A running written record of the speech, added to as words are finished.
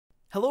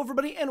Hello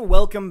everybody and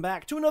welcome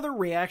back to another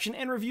reaction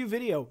and review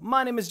video.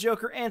 My name is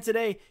Joker and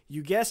today,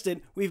 you guessed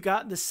it, we've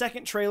got the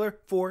second trailer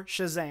for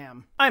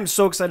Shazam. I'm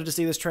so excited to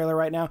see this trailer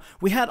right now.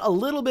 We had a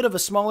little bit of a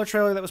smaller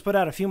trailer that was put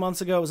out a few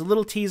months ago. It was a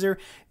little teaser,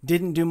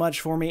 didn't do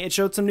much for me. It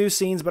showed some new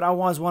scenes, but I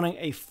was wanting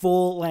a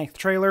full-length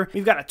trailer.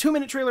 We've got a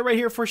 2-minute trailer right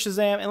here for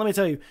Shazam, and let me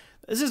tell you,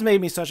 this has made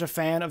me such a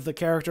fan of the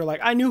character. Like,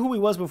 I knew who he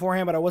was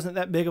beforehand, but I wasn't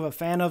that big of a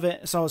fan of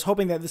it, so I was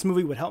hoping that this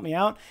movie would help me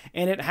out,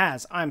 and it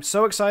has. I'm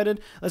so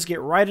excited. Let's get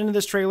right into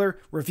this trailer,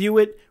 review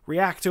it,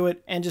 react to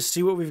it, and just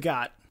see what we've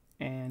got.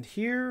 And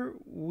here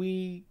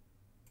we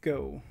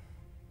go.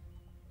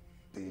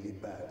 Daily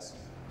bats.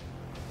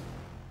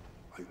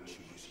 I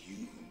choose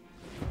you.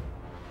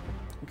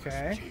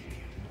 Okay.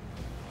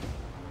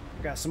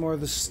 Got some more of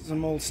this,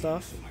 some old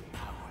stuff. My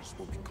powers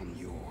will become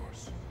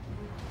yours.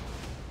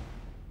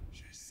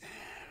 Shazam.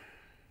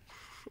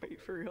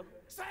 Wait, for real?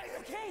 Say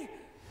okay.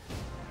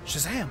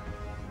 Shazam!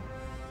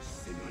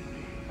 Say my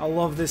name. I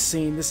love this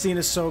scene. This scene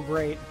is so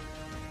great.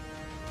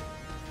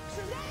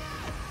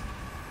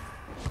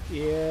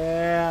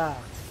 Yeah.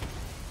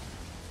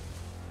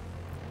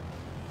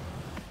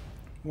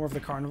 More of the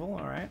carnival,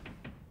 alright.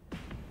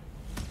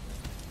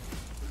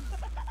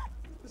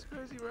 That's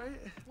crazy, right?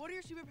 What are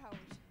your superpowers?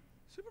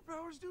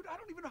 Superpowers, dude? I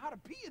don't even know how to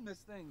pee in this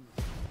thing.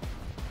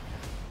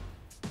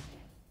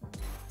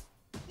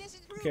 This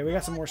is Okay, we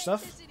got some more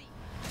stuff. authenticity.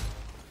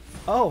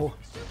 Oh!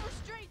 Super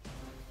strength.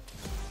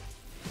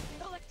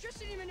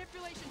 Electricity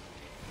manipulation.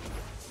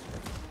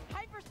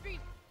 Hyperspeed.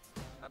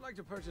 I'd like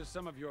to purchase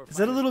some of your... Is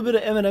that a little bit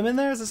of Eminem in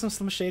there? Is there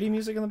some shady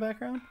music in the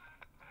background?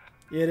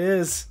 It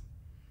is.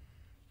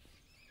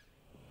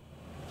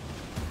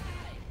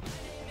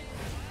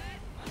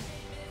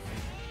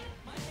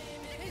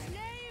 His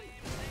name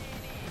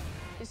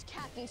is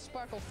Captain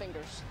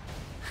Sparklefingers.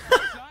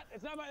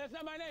 That's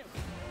not my name.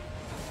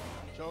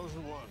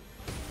 Chosen one.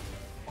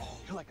 Oh,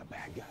 you're like a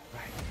bad guy,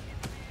 right?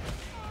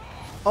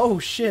 Oh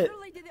shit.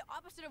 Literally did the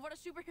opposite of what a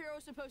superhero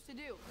is supposed to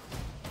do.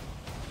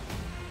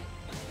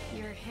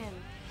 You're him.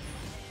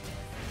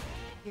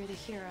 You're the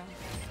hero.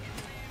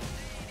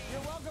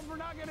 You're welcome for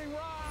not getting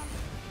robbed.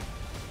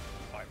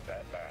 I'm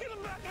Batman. Get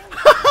him back.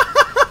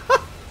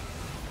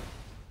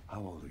 How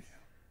old are you?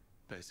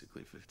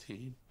 Basically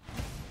 15.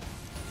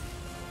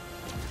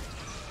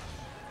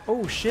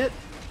 Oh shit.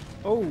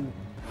 Oh.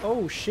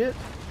 Oh shit.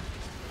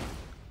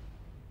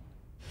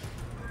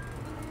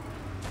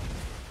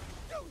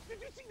 Dude, did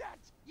you see that?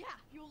 Yeah,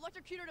 you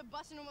electrocuted a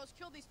bus and almost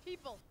killed these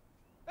people.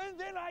 And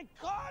then I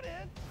caught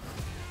it.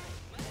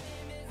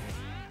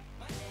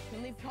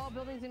 You leave tall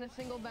buildings in a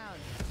single bound.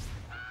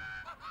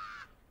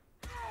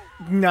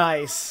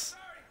 Nice.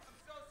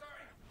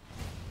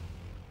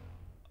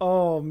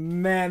 Oh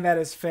man, that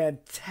is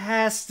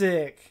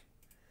fantastic.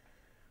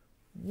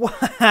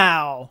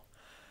 Wow.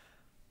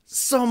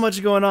 So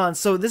much going on.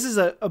 So this is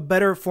a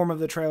better form of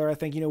the trailer, I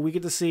think. You know, we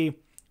get to see,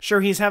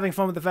 sure, he's having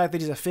fun with the fact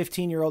that he's a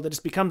 15-year-old that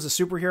just becomes a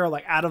superhero,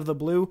 like, out of the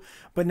blue.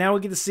 But now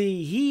we get to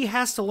see he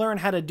has to learn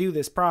how to do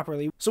this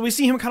properly. So we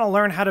see him kind of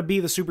learn how to be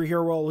the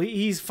superhero role.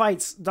 He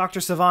fights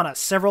Dr. Savannah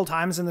several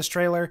times in this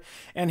trailer,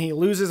 and he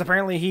loses.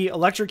 Apparently, he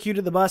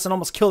electrocuted the bus and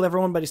almost killed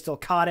everyone, but he still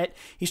caught it.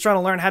 He's trying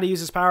to learn how to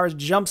use his powers,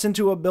 jumps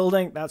into a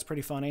building. That's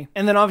pretty funny.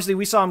 And then, obviously,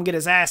 we saw him get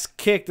his ass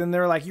kicked, and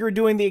they're like, you're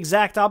doing the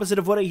exact opposite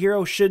of what a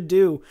hero should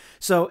do.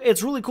 So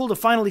it's really cool to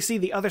finally see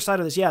the other side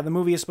of this. Yeah, the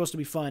movie is supposed to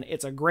be fun.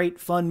 It's a great,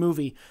 fun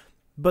movie.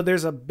 But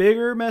there's a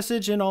bigger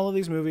message in all of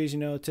these movies, you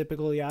know,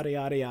 typical yada,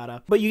 yada,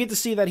 yada. But you get to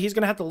see that he's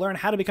going to have to learn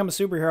how to become a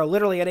superhero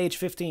literally at age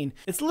 15.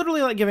 It's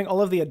literally like giving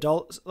all of the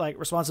adult, like,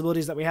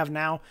 responsibilities that we have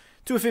now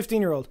to a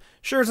 15-year-old.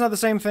 Sure, it's not the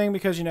same thing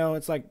because, you know,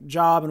 it's like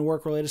job and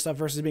work-related stuff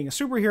versus being a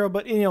superhero.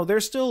 But, you know,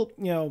 there's still,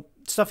 you know,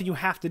 stuff that you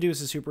have to do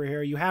as a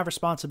superhero. You have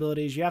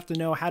responsibilities. You have to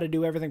know how to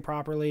do everything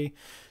properly.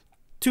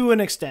 To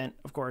an extent,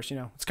 of course, you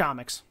know, it's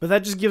comics. But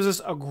that just gives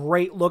us a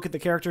great look at the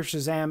character of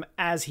Shazam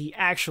as he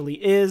actually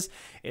is.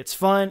 It's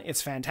fun.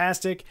 It's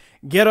fantastic.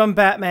 Get him,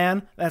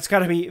 Batman. That's got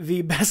to be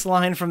the best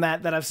line from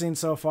that I've seen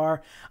so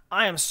far.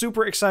 I am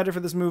super excited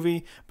for this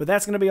movie, but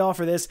that's going to be all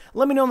for this.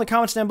 Let me know in the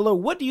comments down below,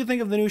 what do you think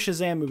of the new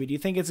Shazam movie? Do you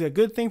think it's a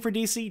good thing for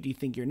DC? Do you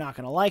think you're not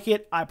going to like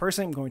it? I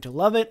personally am going to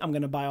love it. I'm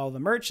going to buy all the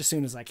merch as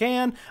soon as I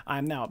can.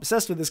 I'm now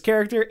obsessed with this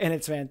character, and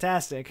it's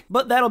fantastic.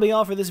 But that'll be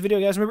all for this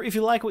video, guys. Remember, if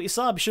you like what you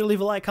saw, be sure to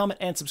leave a like,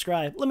 comment, and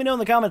subscribe. Let me know in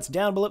the comments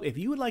down below if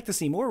you would like to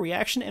see more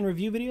reaction and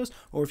review videos,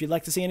 or if you'd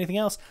like to see anything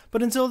else.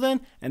 But until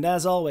then, and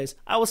as always,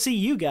 I will see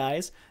you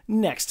guys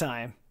next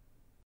time.